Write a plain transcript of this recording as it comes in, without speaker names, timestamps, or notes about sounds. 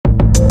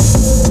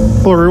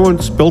Hello everyone,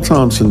 it's Bill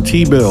Thompson,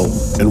 T-Bill,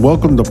 and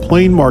welcome to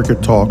Plain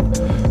Market Talk,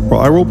 where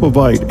I will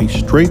provide a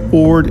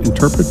straightforward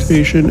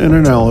interpretation and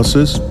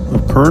analysis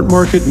of current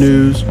market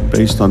news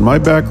based on my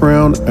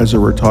background as a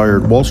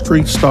retired Wall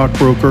Street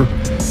stockbroker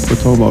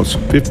with almost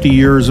 50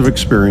 years of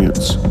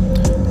experience.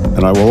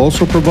 And I will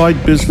also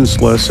provide business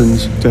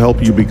lessons to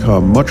help you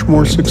become much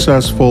more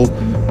successful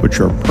with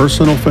your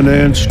personal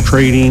finance,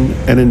 trading,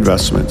 and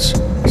investments.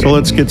 So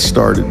let's get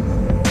started.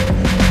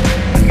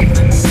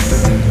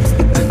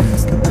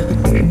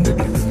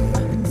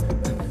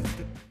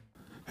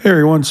 Hey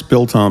everyone, it's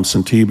Bill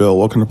Thompson, T-Bill.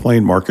 Welcome to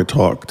Plain Market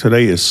Talk.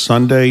 Today is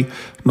Sunday,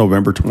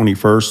 November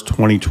 21st,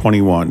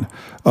 2021.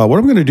 What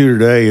I'm going to do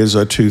today is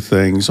two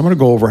things. I'm going to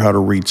go over how to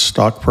read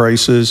stock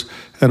prices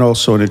and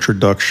also an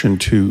introduction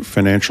to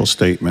financial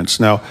statements.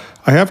 Now,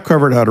 I have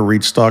covered how to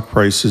read stock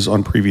prices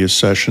on previous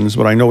sessions,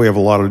 but I know we have a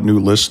lot of new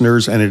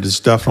listeners, and it is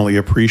definitely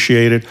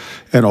appreciated,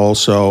 and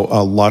also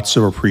lots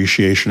of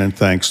appreciation and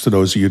thanks to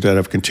those of you that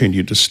have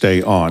continued to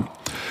stay on.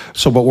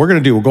 So what we're going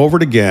to do, we'll go over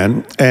it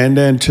again, and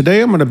then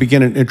today I'm going to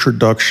begin an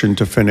introduction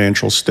to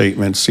financial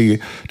statements. See,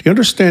 the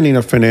understanding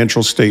of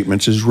financial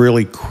statements is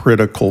really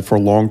critical for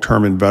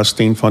long-term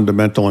investing,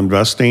 fundamental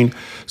investing.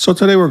 So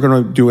today we're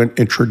going to do an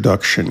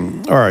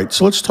introduction. All right,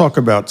 so let's talk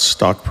about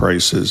stock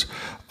prices.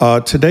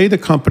 Today, the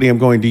company I'm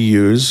going to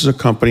use is a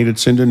company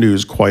that's in the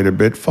news quite a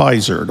bit,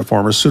 Pfizer, the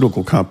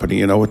pharmaceutical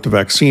company, with the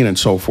vaccine and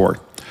so forth.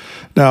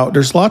 Now,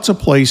 there's lots of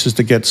places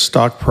to get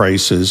stock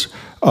prices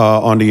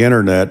on the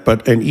internet,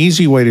 but an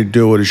easy way to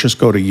do it is just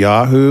go to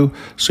Yahoo.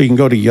 So you can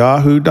go to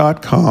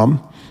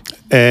yahoo.com,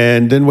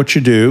 and then what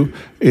you do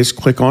is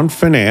click on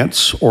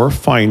finance or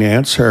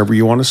finance, however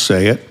you want to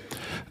say it.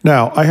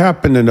 Now, I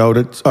happen to know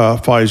that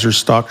Pfizer's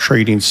stock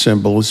trading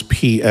symbol is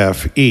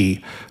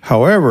PFE.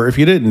 However, if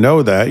you didn't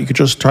know that, you could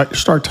just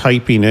start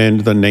typing in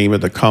the name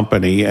of the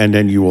company, and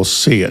then you will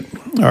see it.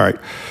 All right.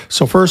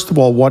 So first of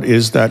all, what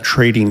is that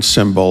trading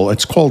symbol?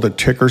 It's called a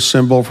ticker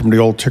symbol from the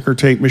old ticker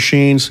tape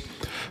machines.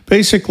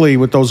 Basically,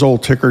 with those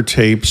old ticker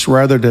tapes,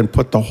 rather than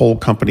put the whole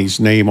company's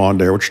name on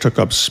there, which took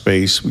up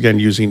space, again,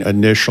 using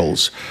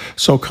initials.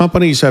 So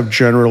companies have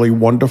generally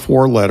 1 to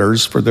 4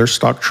 letters for their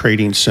stock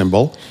trading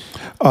symbol.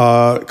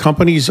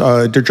 Companies,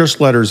 they're just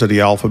letters of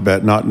the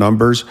alphabet, not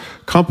numbers.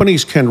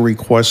 Companies can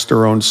request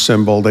their own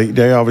symbol.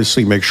 They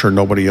obviously make sure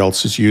nobody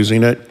else is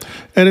using it.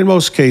 And in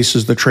most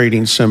cases, the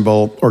trading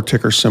symbol, or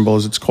ticker symbol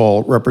as it's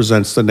called,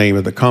 represents the name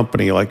of the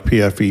company, like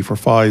PFE for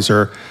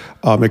Pfizer,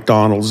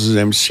 McDonald's is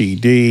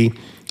MCD,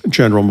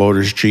 General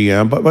Motors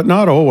GM, but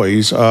not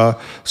always.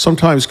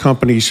 Sometimes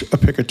companies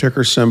pick a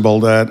ticker symbol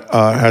that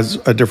has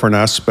a different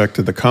aspect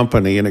of the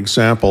company. An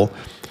example,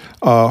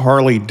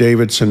 Harley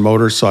Davidson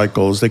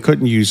motorcycles, they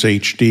couldn't use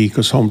HD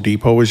because Home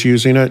Depot was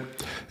using it.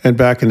 And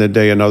back in the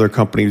day, another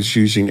company was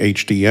using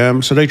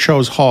HDM. So they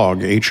chose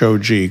HOG,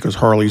 H-O-G, because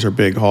Harleys are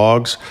big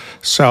hogs.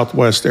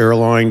 Southwest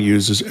Airline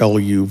uses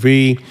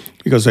LUV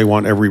because they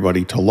want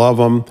everybody to love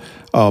them.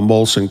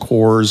 Molson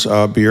Coors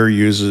beer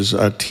uses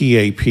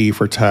TAP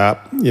for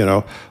tap.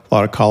 A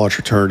lot of college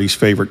fraternities'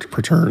 favorite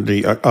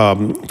fraternity,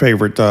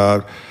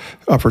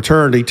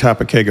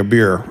 tap a keg of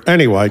beer.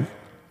 Anyway.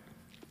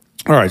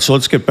 All right, so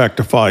let's get back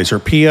to Pfizer.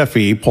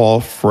 PFE, Paul,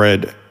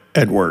 Fred,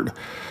 Edward.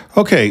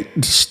 Okay,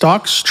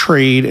 stocks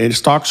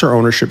are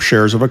ownership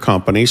shares of a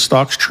company.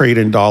 Stocks trade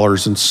in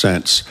dollars and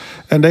cents,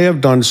 and they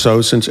have done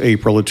so since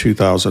April of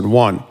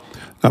 2001.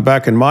 Now,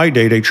 back in my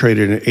day, they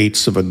traded in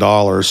eighths of a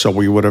dollar, so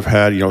we would have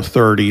had,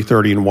 30,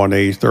 30 and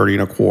 1/8, 30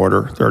 and a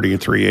quarter, 30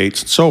 and 3/8,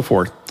 and so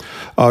forth.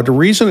 The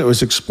reason it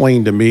was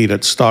explained to me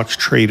that stocks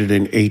traded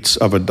in eighths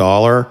of a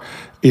dollar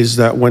is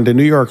that when the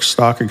New York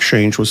Stock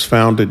Exchange was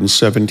founded in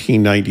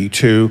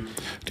 1792,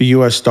 the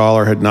U.S.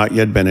 dollar had not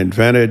yet been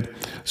invented,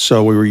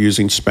 so we were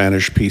using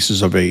Spanish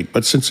pieces of 8.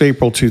 But since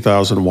April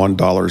 2001,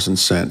 dollars and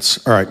cents.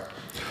 All right.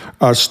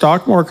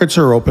 Stock markets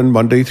are open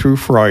Monday through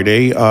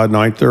Friday,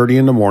 9:30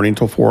 in the morning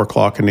till 4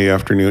 o'clock in the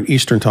afternoon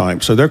Eastern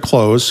time. So they're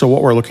closed. So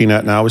what we're looking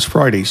at now is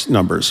Friday's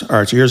numbers. All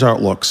right, so here's how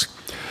it looks.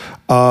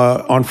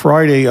 On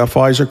Friday,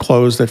 Pfizer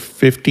closed at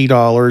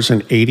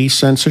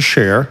 $50.80 a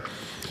share,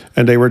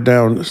 and they were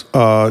down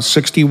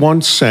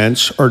 61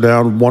 cents, or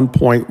down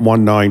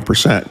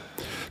 1.19%.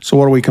 So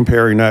what are we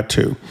comparing that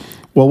to?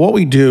 Well, what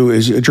we do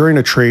is during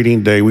a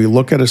trading day, we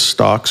look at a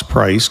stock's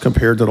price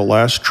compared to the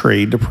last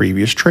trade, the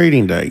previous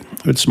trading day.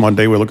 If it's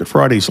Monday, we look at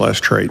Friday's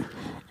last trade.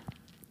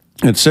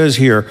 It says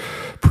here,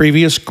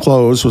 previous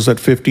close was at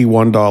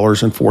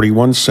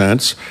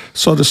 $51.41.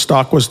 So the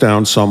stock was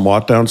down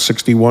somewhat, down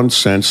 61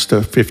 cents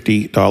to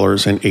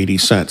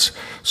 $50.80.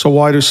 So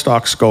why do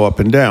stocks go up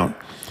and down?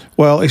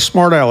 Well, a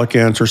smart aleck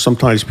answer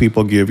sometimes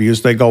people give you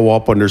is they go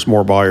up when there's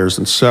more buyers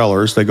than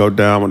sellers. They go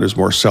down when there's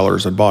more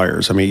sellers than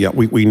buyers. I mean, yeah,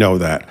 we know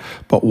that.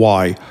 But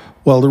why?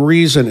 Well, the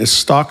reason is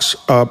stocks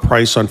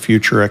price on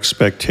future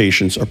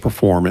expectations of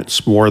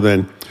performance more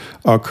than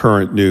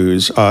current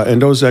news.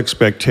 And those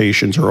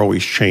expectations are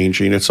always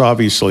changing. It's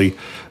obviously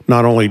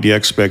not only the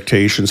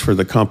expectations for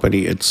the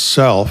company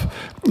itself,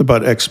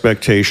 but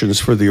expectations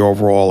for the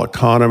overall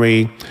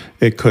economy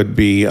It could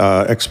be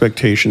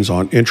expectations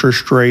on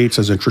interest rates.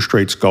 As interest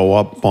rates go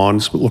up,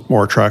 bonds look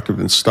more attractive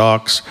than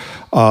stocks.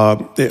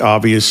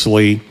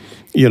 Obviously,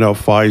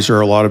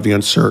 Pfizer, a lot of the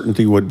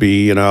uncertainty would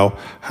be, how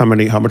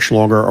much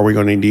longer are we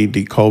going to need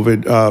the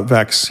COVID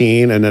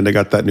vaccine? And then they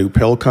got that new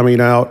pill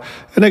coming out,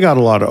 and they got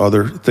a lot of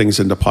other things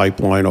in the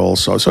pipeline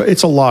also. So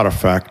it's a lot of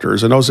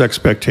factors, and those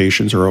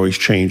expectations are always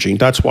changing.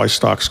 That's why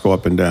stocks go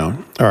up and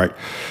down. All right.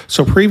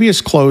 So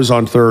previous close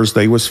on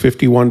Thursday was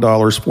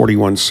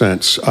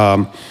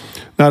 $51.41.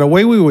 Now, the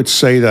way we would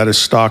say that as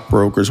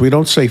stockbrokers, we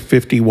don't say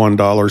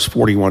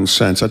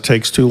 $51.41. That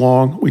takes too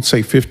long. We'd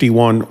say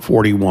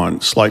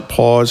 $51.41. Slight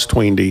pause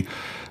between the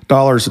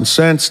dollars and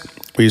cents.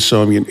 We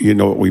assume you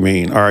know what we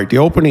mean. All right, the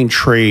opening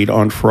trade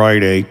on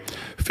Friday,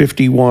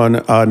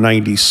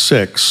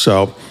 $51.96.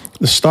 So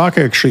the stock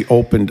actually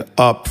opened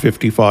up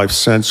 55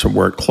 cents from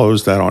where it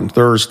closed at on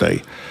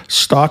Thursday.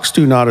 Stocks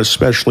do not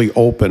especially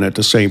open at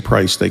the same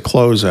price they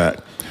close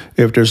at.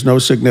 If there's no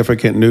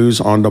significant news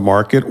on the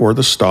market or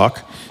the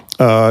stock,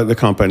 the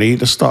company,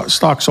 the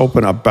stocks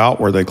open about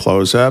where they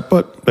close at,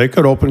 but they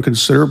could open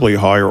considerably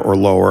higher or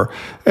lower.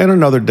 And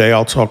another day,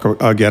 I'll talk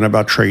again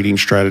about trading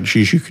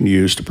strategies you can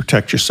use to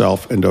protect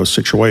yourself in those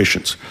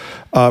situations.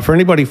 For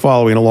anybody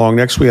following along,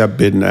 next we have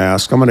bid and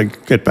ask. I'm going to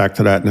get back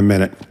to that in a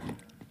minute.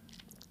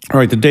 All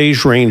right, the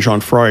day's range on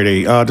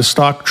Friday. The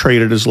stock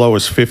traded as low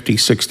as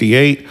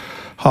 50.68.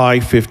 High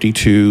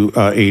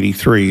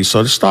 52.83.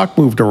 So the stock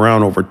moved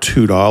around over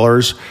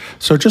 $2.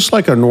 So just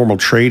like a normal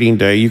trading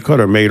day, you could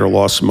have made or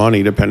lost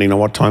money depending on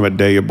what time of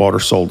day you bought or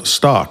sold the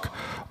stock.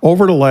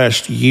 Over the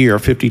last year,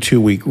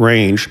 52-week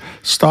range,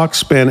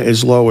 stocks been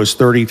as low as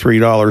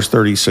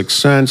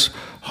 $33.36,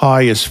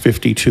 high as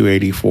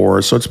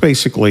 $52.84. So it's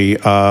basically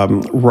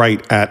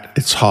right at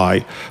its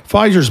high.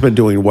 Pfizer's been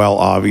doing well,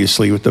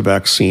 obviously, with the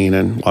vaccine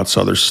and lots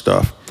of other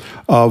stuff.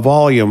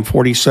 Volume,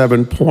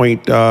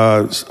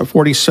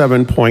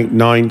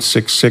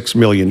 47.966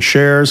 million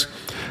shares,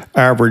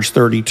 average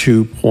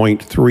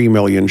 32.3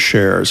 million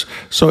shares.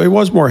 So it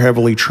was more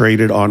heavily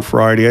traded on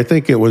Friday. I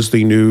think it was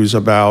the news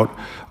about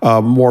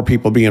more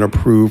people being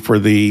approved for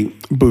the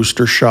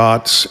booster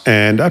shots,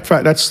 and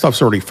that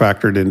stuff's already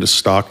factored into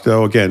stock,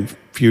 though. Again,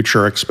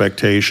 future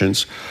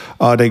expectations.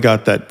 They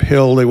got that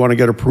pill they want to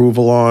get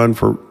approval on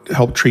for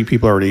help treat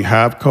people who already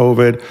have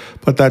COVID,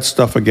 but that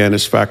stuff, again,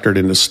 is factored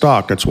into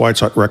stock. That's why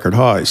it's at record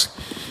highs.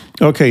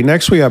 Okay,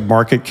 next we have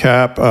market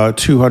cap,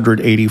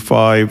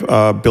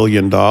 $285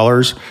 billion.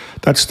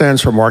 That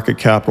stands for market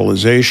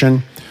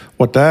capitalization.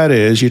 What that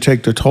is, you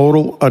take the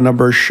total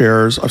number of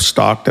shares of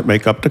stock that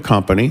make up the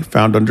company,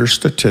 found under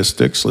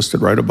statistics,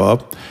 listed right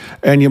above,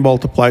 and you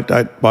multiply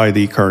that by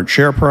the current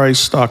share price.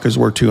 Stock is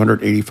worth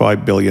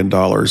 $285 billion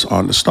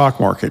on the stock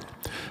market.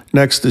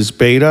 Next is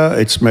beta.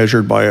 It's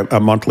measured by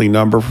a monthly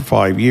number for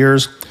 5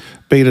 years.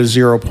 Beta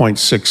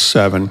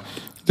 0.67.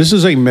 This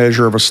is a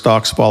measure of a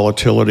stock's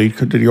volatility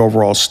to the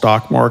overall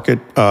stock market.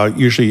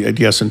 Usually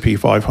the S&P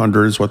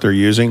 500 is what they're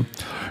using.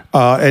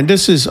 And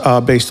this is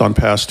based on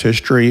past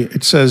history.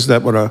 It says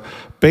that with a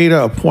beta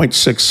of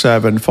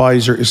 0.67,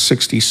 Pfizer is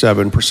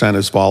 67%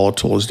 as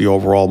volatile as the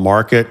overall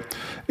market.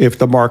 If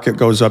the market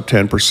goes up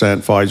 10%,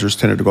 Pfizer's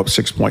tended to go up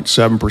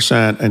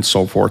 6.7%, and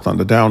so forth on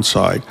the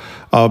downside.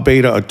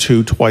 Beta of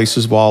 2, twice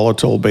as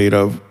volatile. Beta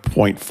of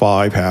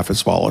 0.5, half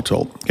as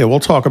volatile. Yeah,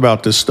 we'll talk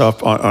about this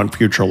stuff on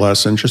future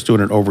lessons, just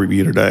doing an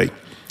overview today.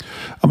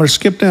 I'm going to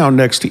skip down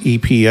next to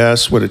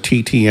EPS with a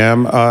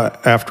TTM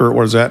after.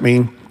 What does that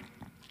mean?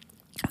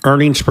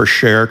 Earnings per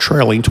share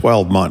trailing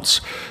 12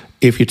 months.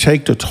 If you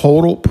take the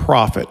total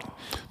profit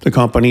the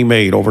company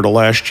made over the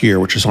last year,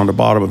 which is on the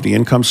bottom of the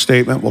income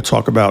statement, we'll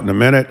talk about in a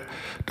minute,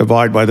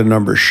 divide by the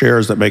number of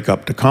shares that make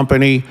up the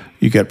company,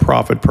 you get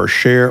profit per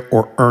share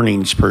or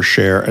earnings per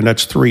share, and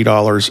that's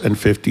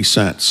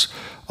 $3.50.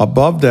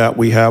 Above that,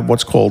 we have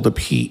what's called the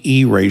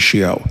PE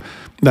ratio.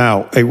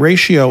 Now, a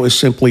ratio is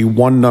simply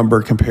one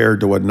number compared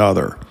to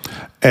another.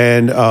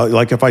 And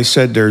like if I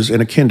said there's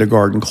in a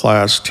kindergarten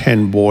class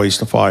 10 boys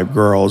to 5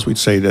 girls, we'd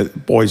say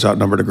that boys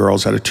outnumber the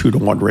girls at a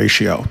 2-to-1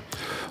 ratio.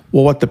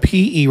 Well, what the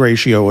PE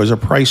ratio is, a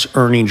price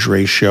earnings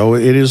ratio,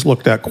 it is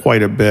looked at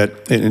quite a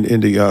bit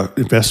in the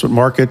investment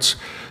markets.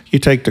 You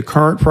take the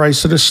current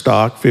price of the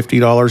stock,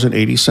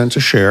 $50.80 a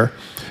share,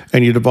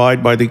 and you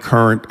divide by the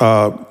current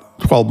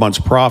 12 months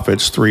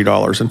profits,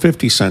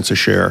 $3.50 a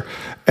share.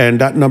 And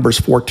that number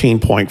is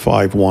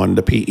 14.51,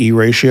 the PE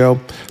ratio.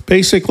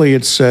 Basically,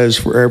 it says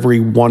for every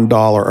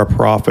 $1 of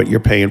profit,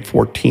 you're paying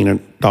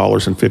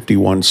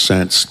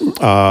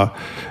 $14.51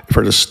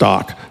 for the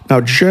stock.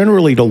 Now,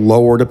 generally, the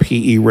lower the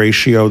PE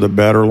ratio, the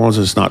better, as long as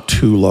it's not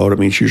too low. That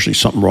means usually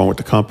something wrong with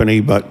the company.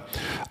 But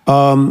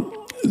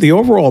the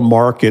overall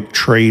market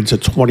trades at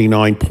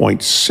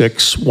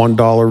 29.61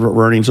 $1 of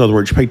earnings. In other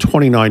words, you pay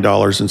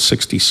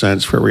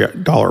 $29.60 for every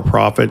dollar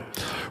profit.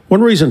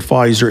 One reason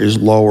Pfizer is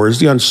lower is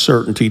the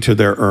uncertainty to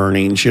their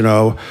earnings. You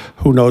know,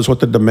 who knows what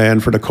the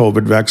demand for the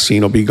COVID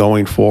vaccine will be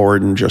going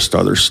forward and just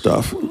other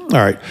stuff. All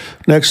right.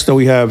 Next,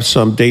 we have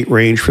some date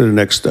range for the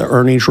next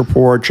earnings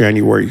report,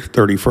 January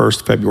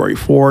 31st, February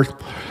 4th.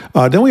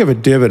 Then we have a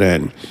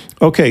dividend.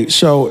 Okay,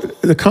 so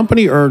the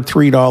company earned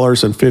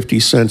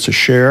 $3.50 a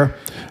share,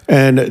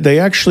 and they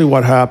actually,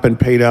 what happened,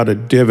 paid out a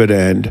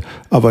dividend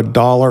of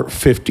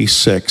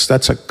 $1.56.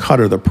 That's a cut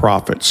of the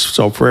profits.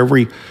 So for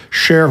every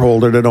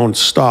shareholder that owned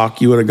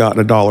stock, you would have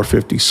gotten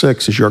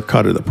 $1.56 as your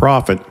cut of the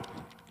profit.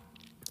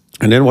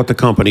 And then what the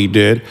company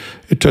did,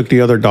 it took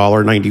the other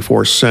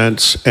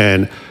 $1.94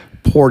 and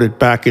poured it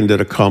back into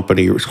the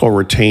company. It was called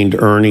retained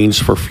earnings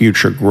for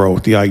future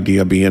growth. The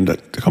idea being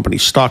that the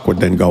company's stock would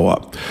then go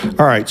up.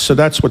 All right, so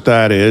that's what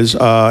that is.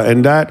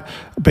 And that,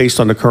 based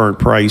on the current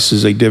price,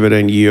 is a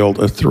dividend yield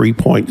of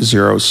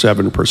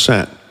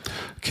 3.07%.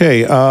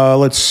 Okay,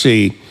 let's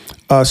see.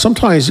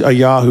 Sometimes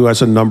Yahoo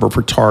has a number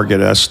for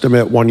target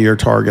estimate, 1 year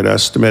target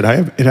estimate.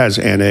 It has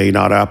NA,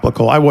 not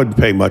applicable. I wouldn't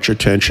pay much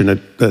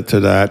attention to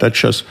that. That's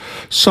just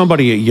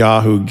somebody at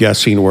Yahoo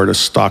guessing where the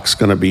stock's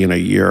going to be in a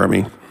year. I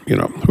mean, you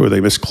know, who are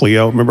they? Miss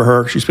Cleo, remember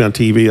her? She's been on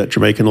TV, that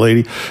Jamaican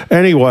lady.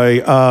 Anyway,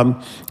 all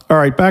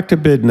right, back to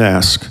bid and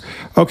ask.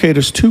 Okay,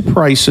 there's two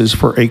prices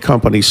for a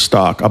company's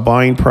stock, a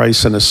buying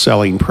price and a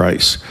selling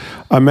price.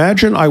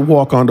 Imagine I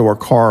walk onto a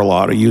car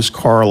lot, a used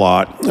car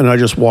lot, and I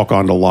just walk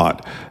on the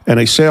lot, and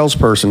a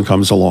salesperson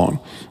comes along,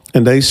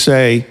 and they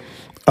say,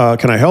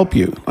 can I help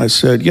you? I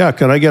said, yeah,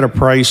 can I get a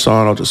price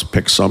on, I'll just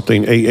pick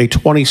something, a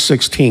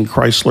 2016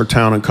 Chrysler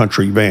Town &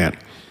 Country van.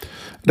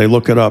 They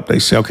look it up. They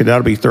say, okay,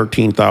 that'll be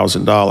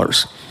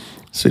 $13,000. I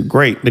said,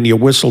 great. Then you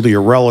whistle to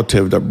your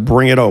relative to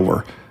bring it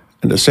over.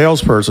 And the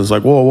salesperson's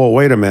like, whoa,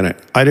 wait a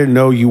minute. I didn't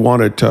know you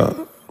wanted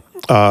to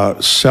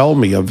sell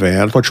me a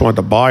van. I thought you wanted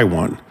to buy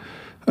one.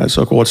 I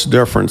said, well, what's the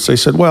difference? They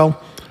said, well,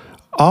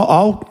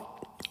 I'll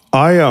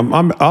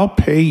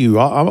pay you.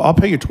 I'll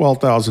pay you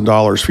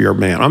 $12,000 for your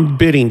van. I'm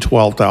bidding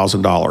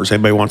 $12,000.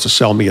 Anybody wants to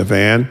sell me a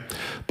van,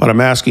 but I'm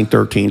asking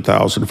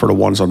 $13,000 for the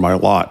ones on my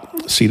lot.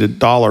 See, the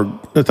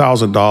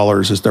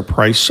 $1,000 is the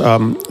price.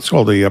 It's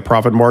called the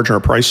profit margin or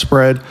price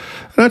spread, and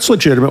that's a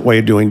legitimate way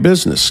of doing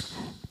business.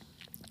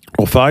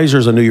 Well,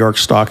 Pfizer's a New York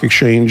Stock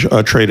Exchange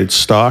traded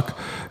stock.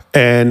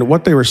 And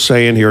what they were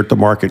saying here at the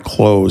market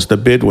close, the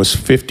bid was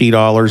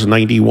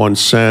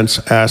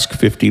 $50.91, ask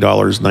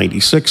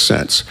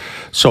 $50.96.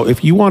 So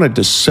if you wanted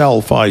to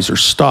sell Pfizer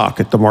stock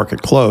at the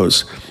market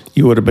close,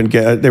 you would have been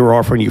they were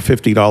offering you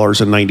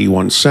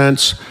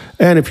 $50.91.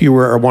 And if you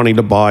were wanting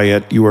to buy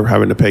it, you were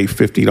having to pay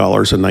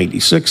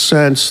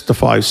 $50.96. The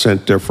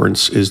 5-cent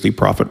difference is the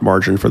profit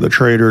margin for the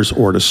traders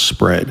or the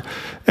spread.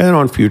 And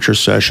on future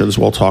sessions,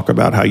 we'll talk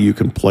about how you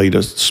can play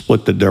to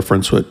split the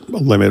difference with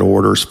limit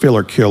orders, fill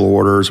or kill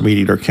orders,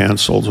 immediate or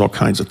canceled, all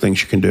kinds of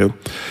things you can do.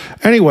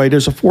 Anyway,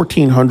 there's a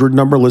 1400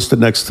 number listed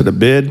next to the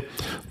bid.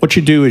 What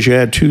you do is you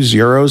add 2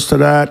 zeros to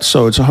that,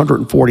 so it's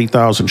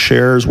 140,000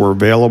 shares were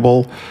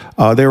available.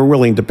 They were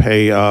willing to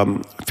pay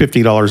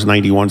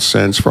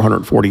 $50.91 for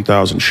 140,000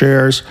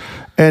 shares,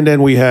 and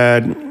then we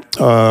had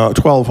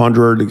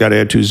 1,200. You got to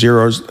add 2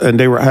 zeros, and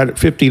they had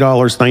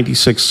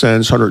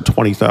 $50.96,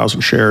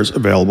 120,000 shares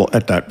available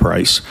at that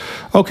price.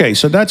 Okay,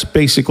 so that's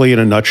basically in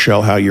a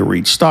nutshell how you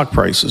read stock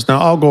prices.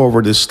 Now I'll go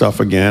over this stuff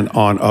again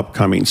on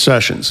upcoming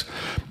sessions.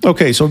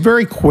 Okay, so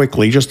very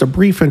quickly, just a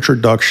brief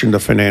introduction to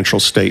financial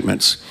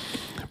statements.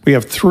 We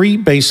have 3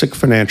 basic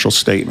financial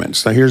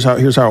statements. Now here's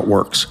how it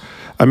works.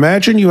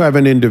 Imagine you have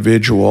an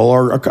individual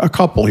or a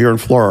couple here in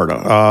Florida,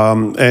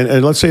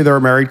 and let's say they're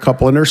a married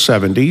couple in their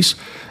 70s,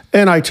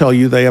 and I tell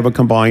you they have a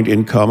combined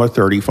income of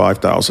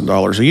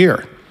 $35,000 a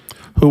year.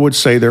 Who would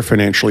say they're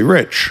financially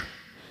rich?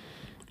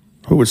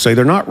 Who would say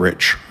they're not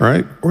rich,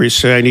 right? Or you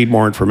say, I need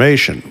more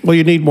information. Well,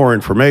 you need more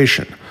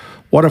information.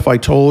 What if I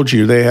told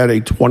you they had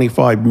a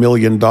 $25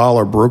 million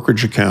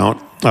brokerage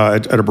account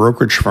at a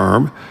brokerage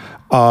firm?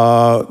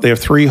 They have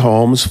 3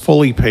 homes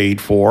fully paid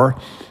for,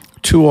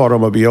 2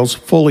 automobiles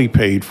fully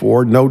paid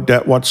for, no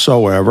debt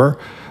whatsoever.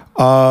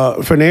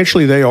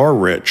 Financially, they are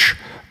rich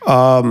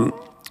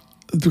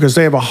because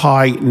they have a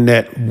high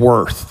net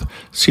worth.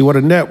 See, what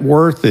a net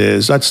worth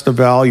is, that's the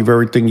value of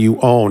everything you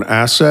own,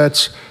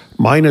 assets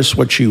minus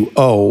what you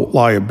owe,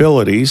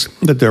 liabilities.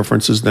 The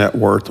difference is net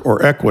worth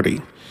or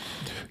equity.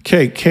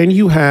 Okay, can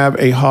you have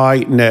a high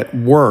net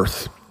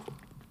worth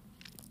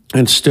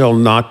and still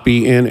not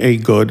be in a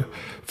good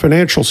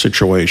financial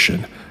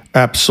situation?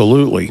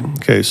 Absolutely.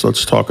 Okay, so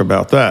let's talk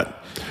about that.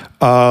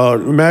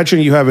 Imagine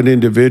you have an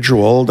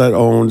individual that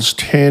owns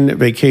 10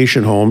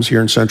 vacation homes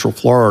here in Central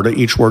Florida,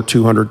 each worth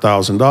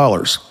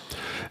 $200,000.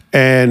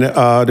 And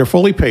they're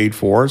fully paid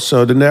for,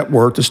 so the net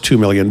worth is $2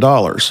 million.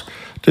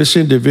 This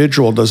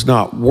individual does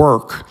not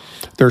work.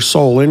 Their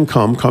sole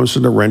income comes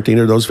from the renting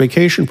of those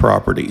vacation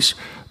properties.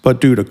 But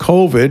due to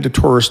COVID, the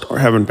tourists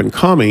haven't been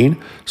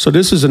coming. So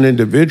this is an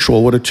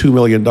individual with a $2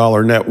 million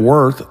net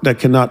worth that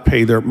cannot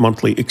pay their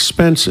monthly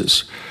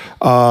expenses.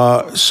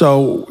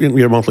 So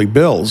monthly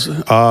bills.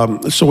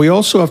 So we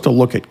also have to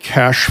look at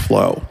cash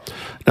flow.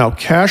 Now,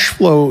 cash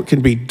flow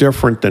can be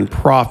different than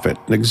profit.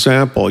 An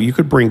example, you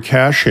could bring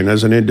cash in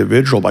as an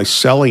individual by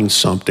selling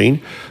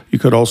something. You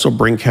could also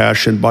bring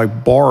cash in by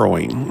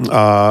borrowing.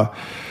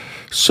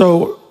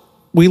 So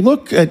we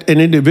look at an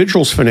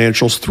individual's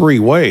financials 3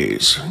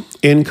 ways: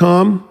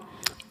 income,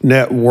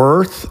 net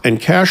worth, and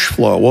cash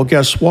flow. Well,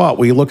 guess what?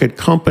 We look at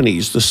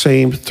companies the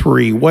same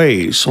three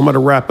ways. So I'm going to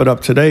wrap it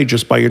up today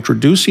just by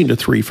introducing the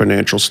three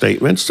financial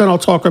statements. Then I'll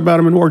talk about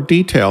them in more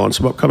detail in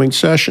some upcoming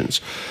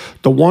sessions.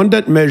 The one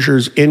that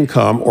measures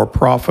income or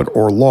profit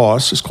or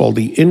loss is called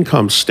the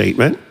income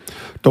statement.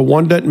 The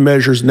one that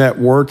measures net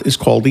worth is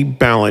called the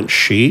balance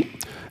sheet.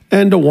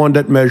 And the one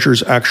that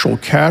measures actual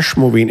cash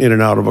moving in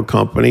and out of a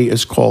company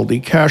is called the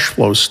cash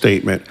flow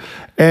statement.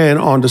 And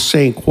on the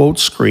same quote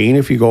screen,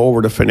 if you go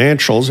over to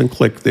financials and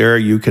click there,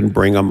 you can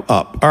bring them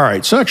up. All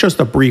right, so that's just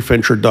a brief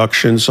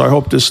introduction. So I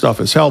hope this stuff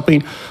is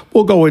helping.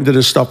 We'll go into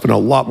this stuff in a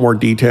lot more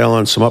detail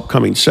on some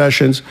upcoming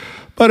sessions.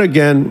 But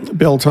again,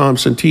 Bill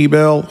Thompson,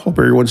 T-Bill. Hope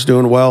everyone's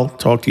doing well.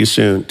 Talk to you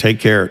soon. Take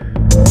care.